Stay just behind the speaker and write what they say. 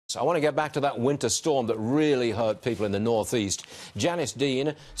I want to get back to that winter storm that really hurt people in the northeast. Janice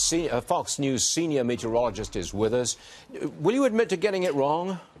Dean, Fox News senior meteorologist, is with us. Will you admit to getting it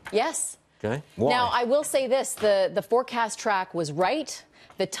wrong? Yes. Okay. Why? Now, I will say this. The forecast track was right.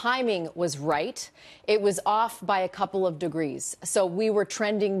 The timing was right. It was off by a couple of degrees. So we were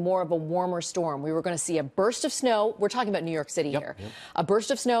trending more of a warmer storm. We were going to see a burst of snow. We're talking about New York City here. Yep. A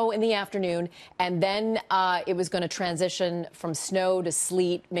burst of snow in the afternoon, and then it was going to transition from snow to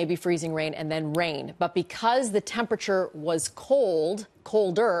sleet, maybe freezing rain, and then rain. But because the temperature was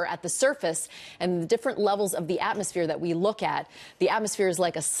colder at the surface and the different levels of the atmosphere that we look at, the atmosphere is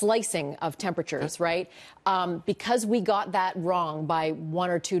like a slicing of temperatures, right? Because we got that wrong by 1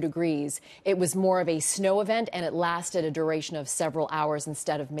 or 2 degrees, it was more of a snow event, and it lasted a duration of several hours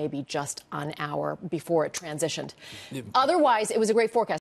instead of maybe just an hour before it transitioned. Otherwise, it was a great forecast.